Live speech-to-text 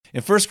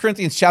In 1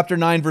 Corinthians chapter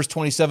 9, verse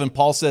 27,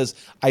 Paul says,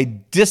 I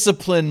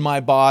discipline my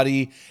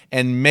body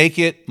and make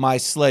it my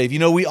slave. You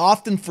know, we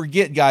often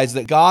forget, guys,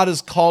 that God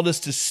has called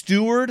us to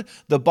steward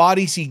the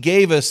bodies he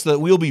gave us so that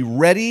we'll be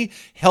ready,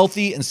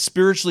 healthy, and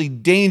spiritually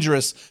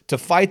dangerous to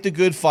fight the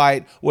good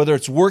fight, whether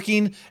it's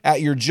working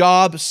at your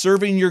job,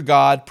 serving your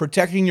God,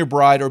 protecting your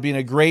bride, or being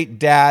a great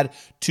dad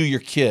to your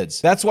kids.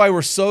 That's why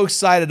we're so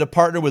excited to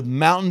partner with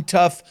Mountain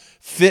Tough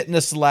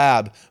Fitness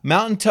Lab.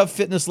 Mountain Tough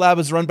Fitness Lab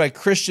is run by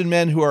Christian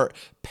men who are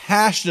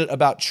passionate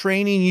about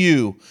training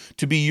you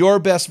to be your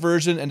best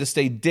version and to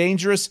stay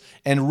dangerous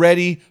and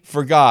ready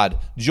for God.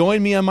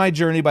 Join me on my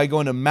journey by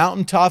going to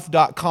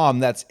mountaintough.com.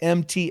 That's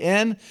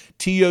MTNTOUGH,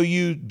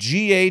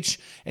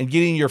 and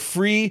getting your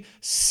free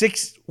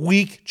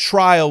 6-week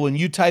trial when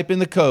you type in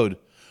the code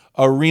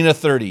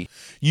ARENA30.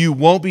 You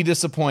won't be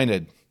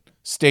disappointed.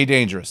 Stay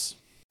dangerous.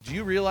 Do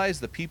you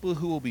realize the people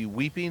who will be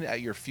weeping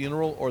at your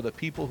funeral, or the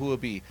people who will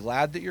be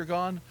glad that you're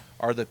gone,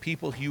 are the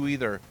people you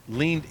either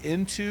leaned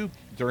into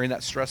during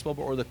that stress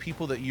bubble or the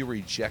people that you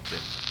rejected?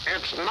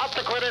 It's not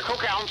the critic who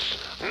counts,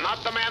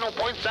 not the man who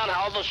points out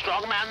how the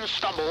strong man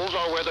stumbles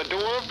or where the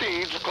doer of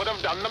deeds could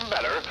have done them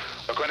better.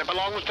 The credit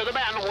belongs to the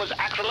man who was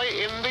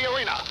actually in the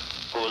arena,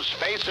 whose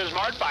face is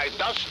marked by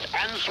dust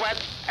and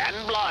sweat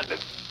and blood.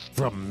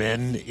 From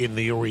Men in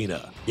the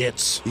Arena,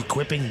 it's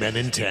Equipping Men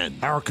in 10.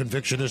 Our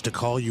conviction is to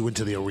call you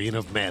into the arena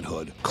of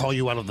manhood, call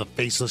you out of the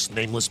faceless,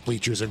 nameless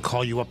bleachers, and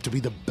call you up to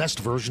be the best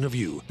version of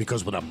you.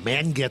 Because when a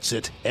man gets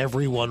it,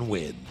 everyone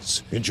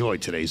wins. Enjoy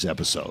today's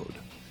episode.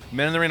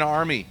 Men in the Arena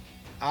Army,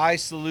 I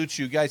salute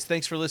you. Guys,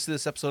 thanks for listening to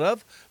this episode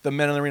of the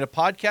Men in the Arena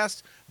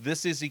podcast.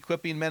 This is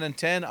Equipping Men in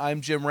 10. I'm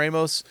Jim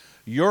Ramos,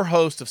 your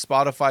host of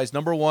Spotify's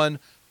 #1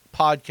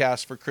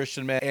 podcast for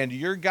Christian men, and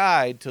your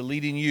guide to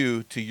leading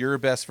you to your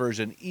best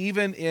version,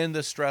 even in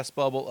the stress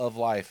bubble of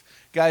life.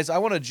 Guys, I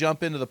want to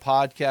jump into the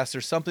podcast.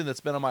 There's something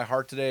that's been on my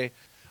heart today.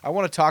 I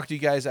want to talk to you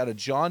guys out of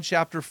John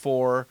chapter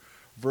 4,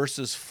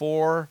 verses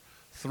 4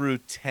 through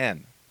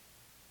 10.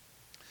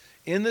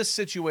 In this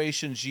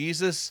situation,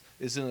 Jesus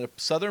is in the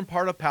southern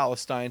part of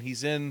Palestine.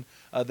 He's in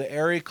the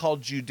area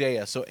called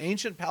Judea. So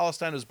ancient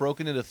Palestine was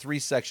broken into 3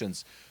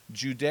 sections: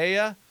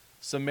 Judea,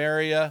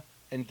 Samaria,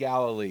 and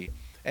Galilee.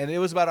 And it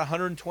was about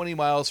 120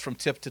 miles from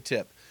tip to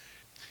tip.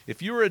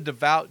 If you were a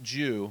devout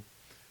Jew,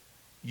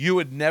 you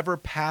would never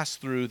pass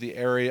through the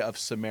area of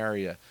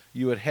Samaria.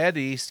 You would head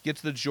east, get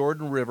to the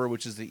Jordan River,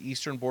 which is the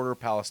eastern border of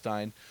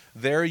Palestine.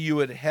 There you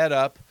would head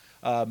up.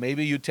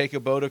 Maybe you'd take a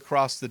boat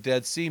across the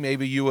Dead Sea.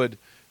 Maybe you would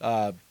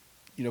go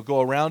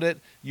around it.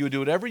 You would do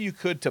whatever you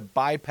could to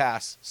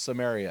bypass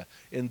Samaria.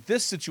 In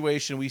this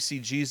situation, we see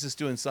Jesus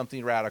doing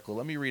something radical.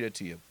 Let me read it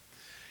to you.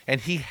 And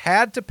he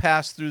had to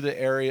pass through the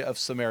area of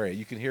Samaria.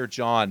 You can hear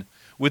John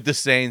with the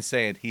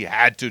saying he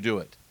had to do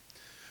it.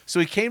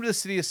 So he came to the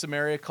city of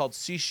Samaria called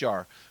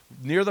Sychar,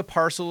 near the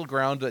parcel of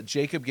ground that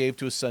Jacob gave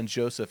to his son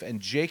Joseph, and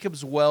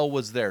Jacob's well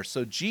was there.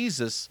 So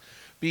Jesus,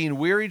 being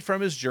wearied from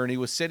his journey,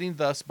 was sitting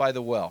thus by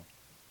the well.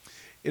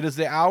 It was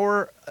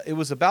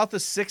about the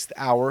 6th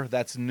hour,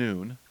 that's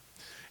noon,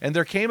 and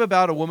there came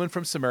about a woman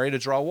from Samaria to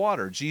draw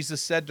water.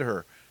 Jesus said to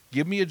her,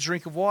 "Give me a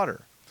drink of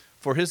water."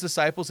 For his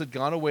disciples had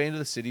gone away into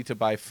the city to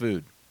buy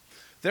food.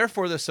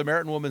 Therefore the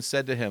Samaritan woman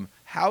said to him,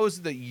 "How is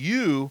it that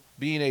you,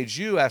 being a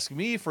Jew, ask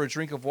me for a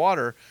drink of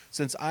water,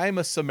 since I am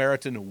a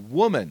Samaritan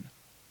woman?"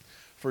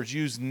 For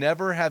Jews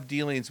never have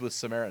dealings with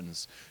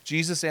Samaritans.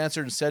 Jesus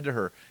answered and said to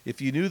her,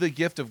 "If you knew the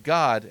gift of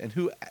God, and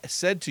who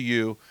said to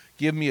you,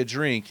 'Give me a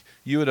drink,'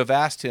 you would have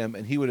asked him,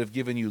 and he would have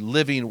given you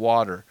living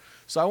water."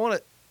 So I want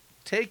to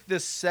take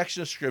this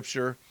section of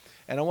Scripture,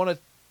 and I want to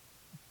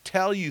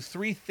tell you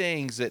 3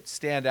 things that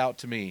stand out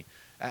to me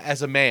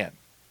as a man.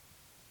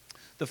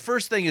 The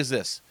first thing is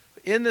this.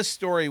 In this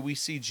story, we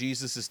see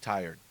Jesus is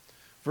tired.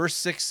 Verse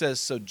 6 says,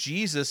 so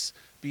Jesus,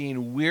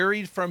 being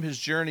wearied from his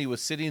journey,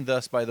 was sitting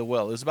thus by the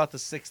well. It was about the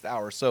 6th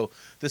hour. So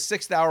the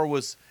 6th hour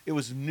was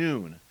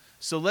noon.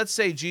 So let's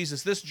say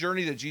this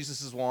journey that Jesus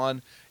is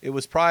on, it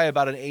was probably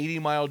about an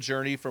 80-mile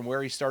journey from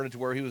where he started to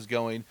where he was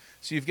going.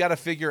 So you've got to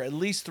figure at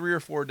least 3 or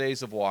 4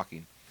 days of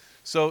walking.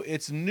 So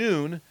it's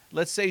noon.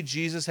 Let's say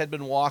Jesus had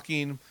been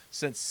walking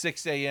since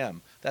 6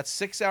 a.m. That's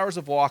 6 hours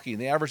of walking.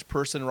 The average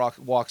person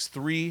walks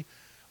 3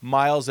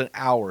 miles an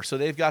hour. So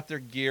they've got their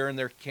gear and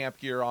their camp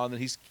gear on,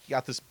 and he's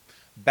got this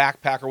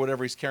backpack or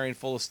whatever he's carrying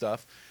full of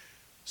stuff.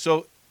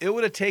 So it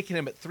would have taken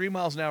him at 3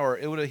 miles an hour.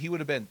 He would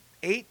have been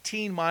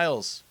 18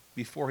 miles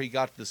before he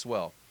got to this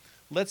well.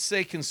 Let's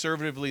say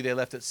conservatively they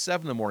left at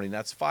 7 in the morning.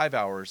 That's 5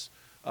 hours.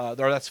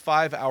 That's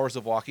 5 hours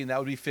of walking. That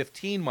would be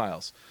 15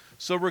 miles.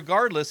 So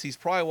regardless, he's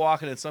probably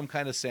walking in some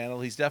kind of sandal.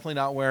 He's definitely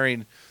not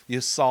wearing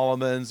his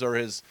Solomon's or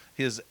his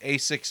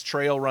Asics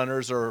trail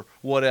runners or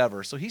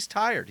whatever. So he's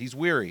tired. He's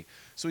weary.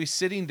 So he's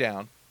sitting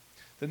down.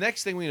 The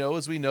next thing we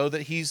know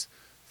that he's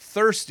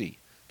thirsty,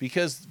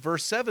 because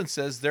verse 7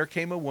 says, there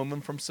came a woman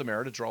from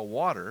Samaria to draw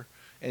water,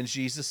 and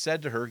Jesus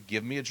said to her,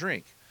 "Give me a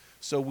drink."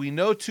 So we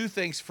know 2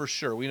 things for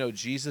sure. We know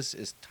Jesus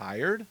is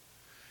tired,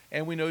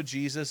 and we know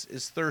Jesus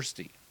is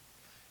thirsty.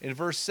 In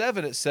verse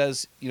 7, it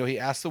says, he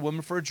asked the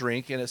woman for a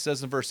drink, and it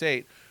says in verse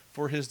 8,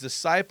 for his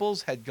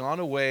disciples had gone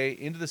away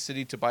into the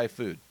city to buy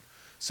food.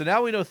 So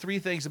now we know three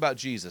things about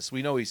Jesus.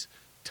 We know he's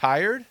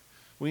tired,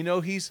 we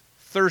know he's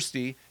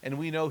thirsty, and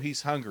we know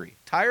he's hungry.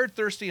 Tired,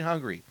 thirsty, and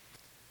hungry.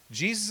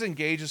 Jesus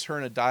engages her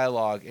in a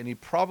dialogue, and he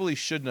probably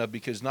shouldn't have,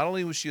 because not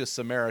only was she a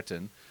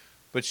Samaritan,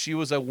 but she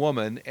was a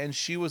woman, and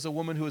she was a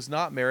woman who was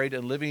not married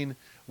and living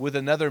with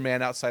another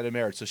man outside of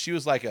marriage. So she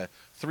was like a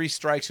 3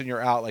 strikes and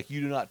you're out, like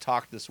you do not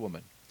talk to this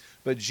woman.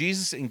 But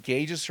Jesus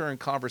engages her in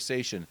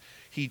conversation.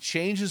 He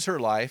changes her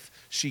life.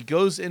 She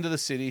goes into the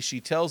city.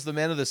 She tells the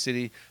men of the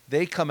city.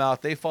 They come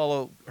out. They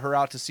follow her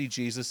out to see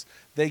Jesus.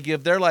 They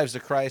give their lives to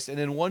Christ. And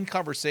in one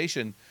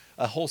conversation,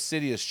 a whole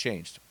city is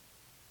changed.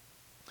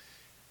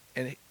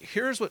 And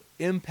here's what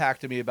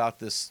impacted me about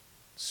this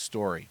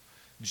story.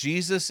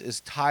 Jesus is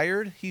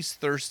tired, he's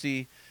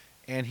thirsty,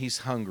 and he's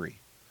hungry.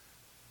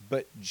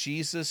 But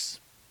Jesus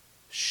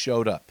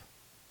showed up.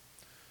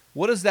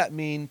 What does that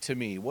mean to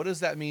me? What does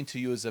that mean to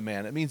you as a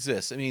man? It means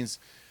this. It means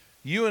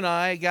you and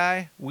I,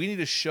 guy, we need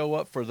to show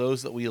up for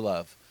those that we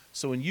love.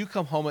 So when you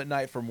come home at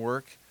night from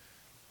work,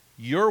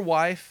 your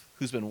wife,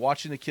 who's been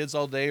watching the kids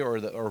all day,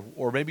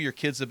 or maybe your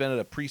kids have been at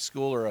a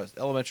preschool or an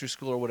elementary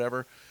school or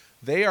whatever,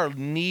 they are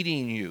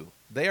needing you.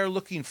 They are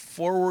looking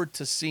forward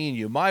to seeing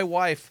you. My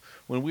wife,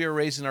 when we were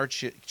raising our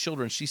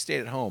children, she stayed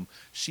at home.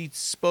 She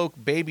spoke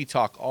baby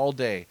talk all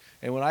day.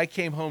 And when I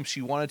came home,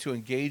 she wanted to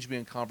engage me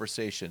in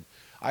conversation.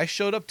 I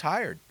showed up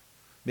tired.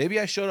 Maybe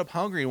I showed up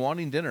hungry and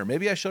wanting dinner.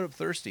 Maybe I showed up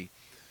thirsty.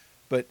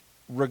 But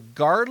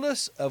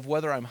regardless of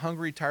whether I'm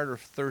hungry, tired, or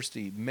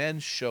thirsty, men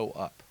show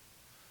up.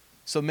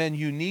 So men,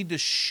 you need to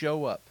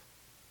show up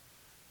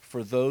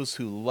for those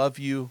who love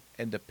you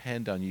and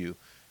depend on you.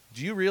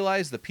 Do you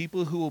realize the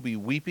people who will be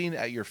weeping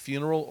at your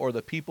funeral, or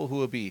the people who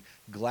will be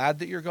glad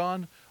that you're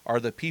gone, are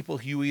the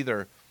people you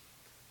either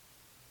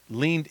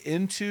leaned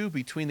into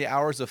between the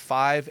hours of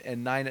 5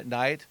 and 9 at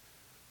night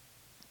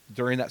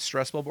during that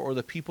stress bubble, or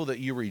the people that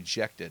you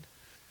rejected?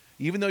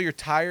 Even though you're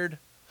tired,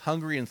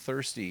 hungry, and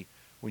thirsty,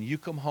 when you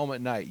come home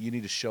at night, you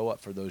need to show up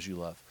for those you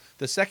love.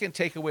 The second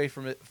takeaway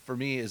from it for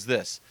me is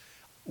this.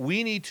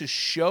 We need to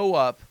show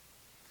up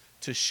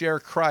to share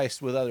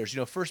Christ with others.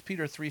 1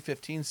 Peter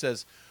 3:15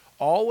 says,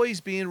 always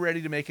being ready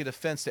to make a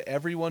defense to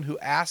everyone who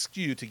asks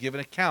you to give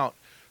an account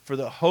for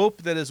the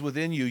hope that is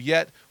within you,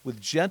 yet with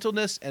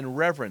gentleness and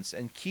reverence,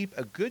 and keep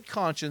a good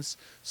conscience,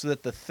 so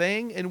that the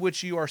thing in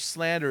which you are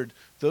slandered,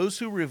 those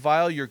who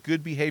revile your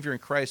good behavior in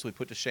Christ will be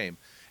put to shame.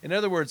 In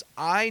other words,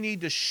 I need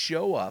to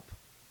show up.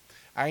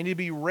 I need to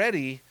be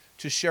ready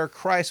to share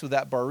Christ with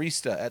that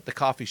barista at the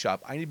coffee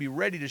shop. I need to be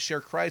ready to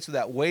share Christ with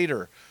that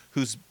waiter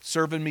who's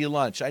serving me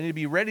lunch. I need to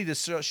be ready to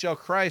share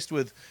Christ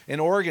with, in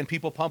Oregon,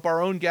 people pump our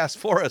own gas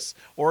for us.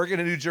 Oregon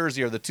and New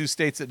Jersey are the two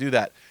states that do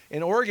that.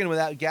 In Oregon, when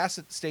that gas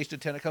station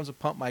attendant comes to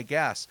pump my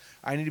gas,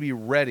 I need to be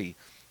ready.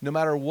 No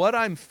matter what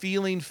I'm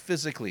feeling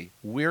physically,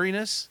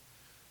 weariness,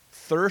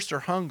 thirst,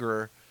 or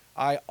hunger,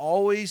 I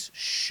always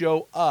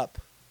show up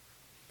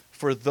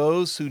for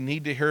those who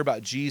need to hear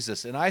about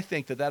Jesus. And I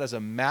think that is a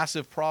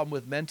massive problem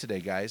with men today,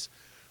 guys.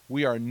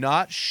 We are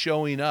not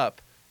showing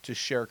up to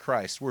share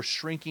Christ. We're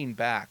shrinking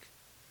back.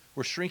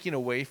 We're shrinking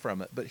away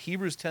from it. But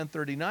Hebrews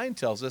 10:39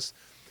 tells us,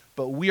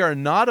 but we are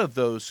not of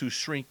those who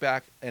shrink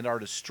back and are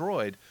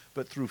destroyed,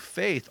 but through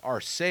faith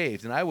are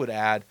saved. And I would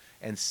add,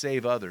 and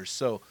save others.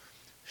 So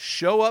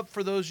show up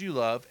for those you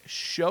love.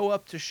 Show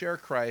up to share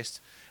Christ.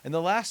 And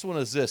the last one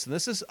is this, and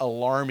this is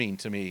alarming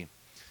to me.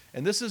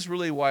 And this is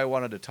really why I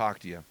wanted to talk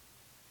to you.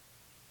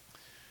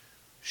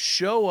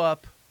 Show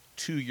up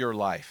to your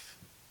life.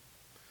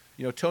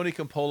 Tony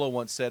Campolo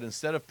once said,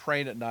 instead of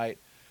praying at night,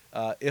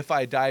 if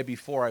I die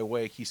before I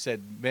wake, he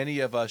said, many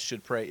of us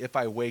should pray, if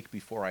I wake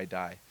before I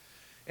die.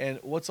 And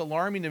what's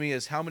alarming to me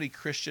is how many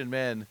Christian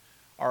men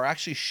are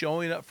actually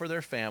showing up for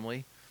their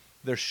family.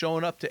 They're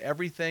showing up to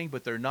everything,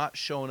 but they're not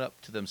showing up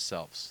to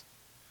themselves.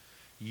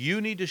 You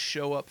need to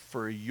show up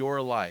for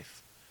your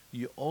life.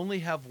 You only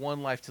have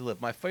one life to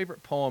live. My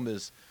favorite poem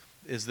is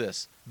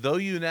this: though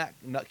you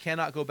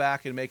cannot go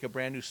back and make a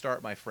brand new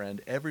start, my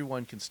friend,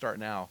 everyone can start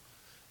now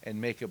and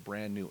make a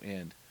brand new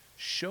end.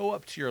 Show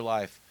up to your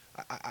life.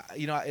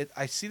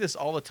 I see this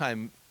all the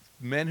time.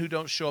 Men who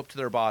don't show up to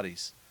their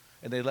bodies,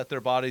 and they let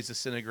their bodies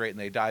disintegrate and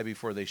they die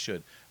before they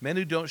should. Men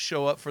who don't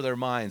show up for their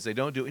minds. They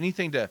don't do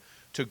anything to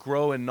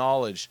grow in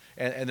knowledge,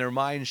 and their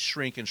minds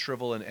shrink and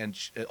shrivel and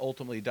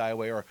ultimately die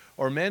away.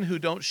 Or men who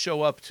don't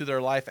show up to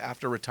their life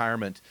after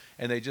retirement,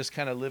 and they just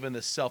kind of live in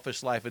this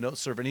selfish life and don't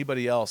serve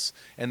anybody else,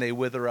 and they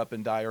wither up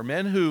and die. Or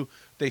men who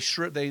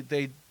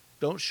they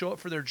don't show up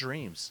for their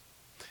dreams,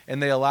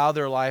 and they allow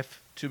their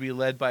life to be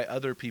led by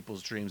other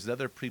people's dreams and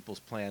other people's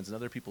plans and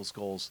other people's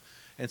goals.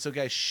 And so,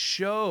 guys,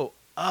 show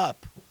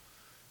up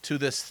to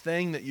this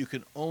thing that you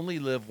can only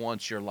live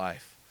once your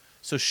life.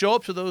 So show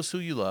up to those who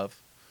you love.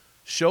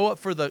 Show up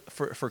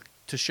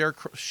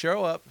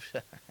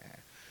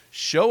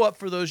show up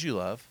for those you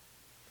love.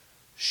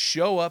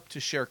 Show up to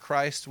share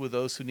Christ with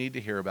those who need to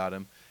hear about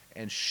him,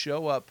 and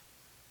show up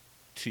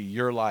to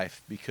your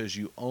life, because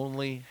you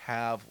only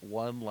have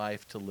one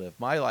life to live.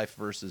 My life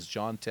verse is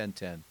John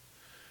 10:10.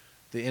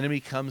 The enemy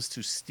comes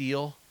to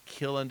steal,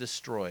 kill and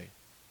destroy.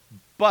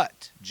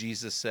 But,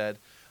 Jesus said,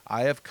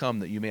 I have come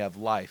that you may have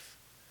life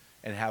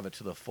and have it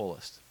to the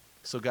fullest.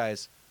 So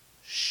guys,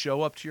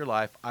 show up to your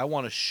life. I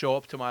want to show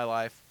up to my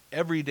life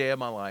every day of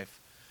my life.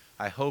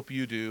 I hope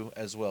you do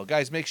as well.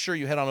 Guys, make sure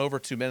you head on over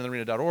to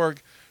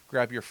meninthearena.org.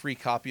 Grab your free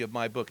copy of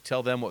my book,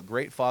 Tell Them What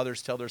Great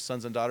Fathers Tell Their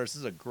Sons and Daughters. This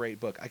is a great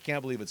book. I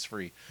can't believe it's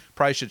free.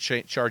 Probably should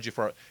charge you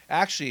for it.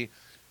 Actually,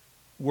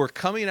 we're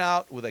coming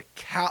out with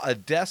a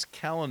desk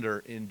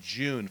calendar in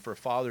June for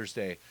Father's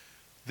Day.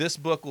 This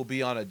book will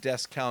be on a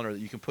desk calendar that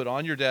you can put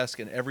on your desk,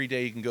 and every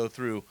day you can go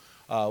through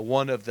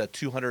one of the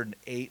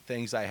 208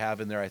 things I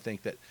have in there, I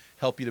think, that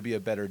help you to be a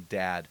better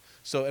dad.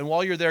 So, and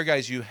while you're there,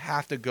 guys, you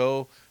have to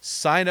go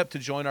sign up to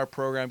join our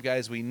program,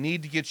 guys. We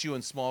need to get you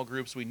in small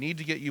groups. We need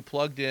to get you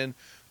plugged in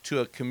to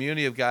a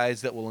community of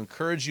guys that will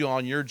encourage you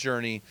on your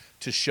journey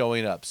to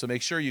showing up. So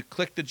make sure you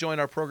click the Join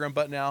Our Program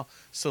button now,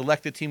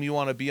 select the team you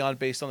want to be on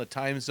based on the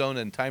time zone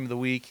and time of the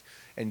week,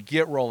 and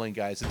get rolling,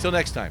 guys. Until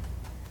next time,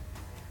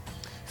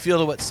 feel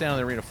the wet sand on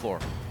the arena floor.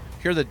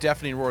 Hear the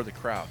deafening roar of the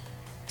crowd.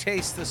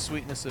 Taste the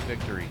sweetness of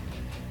victory.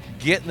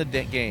 Get in the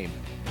game.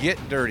 Get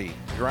dirty.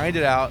 Grind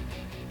it out.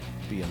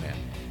 Be a man.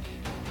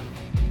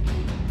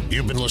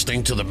 You've been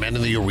listening to the Men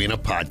in the Arena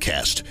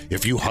podcast.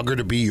 If you hunger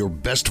to be your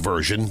best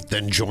version,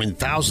 then join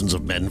thousands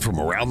of men from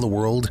around the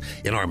world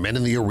in our Men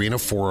in the Arena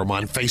forum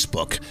on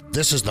Facebook.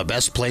 This is the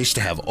best place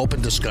to have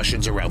open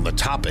discussions around the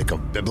topic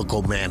of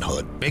biblical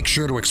manhood. Make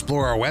sure to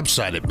explore our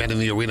website at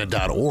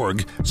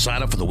meninthearena.org,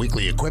 sign up for the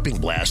weekly equipping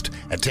blast,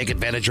 and take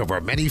advantage of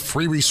our many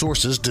free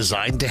resources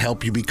designed to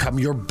help you become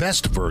your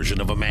best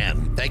version of a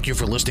man. Thank you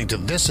for listening to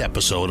this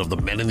episode of the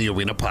Men in the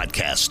Arena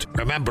podcast.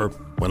 Remember,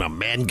 when a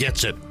man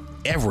gets it,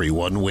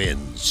 everyone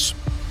wins.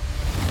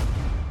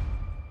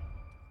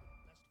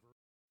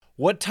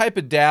 What type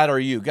of dad are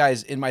you?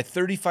 Guys, in my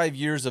 35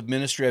 years of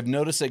ministry, I've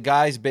noticed that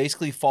guys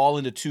basically fall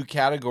into two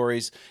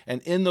categories.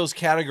 And in those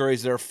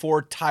categories, there are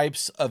 4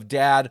 types of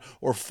dad,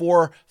 or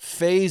 4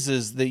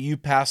 phases that you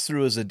pass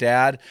through as a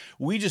dad.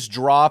 We just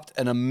dropped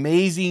an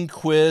amazing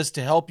quiz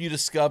to help you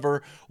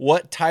discover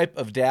what type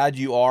of dad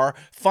you are.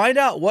 Find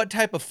out what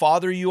type of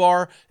father you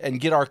are and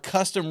get our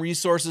custom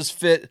resources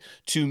fit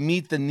to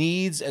meet the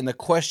needs and the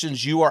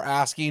questions you are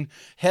asking.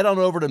 Head on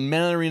over to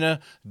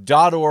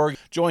meninthearena.org.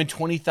 Join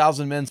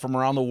 20,000 men from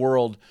around the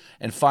world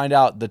and find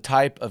out the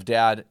type of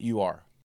dad you are.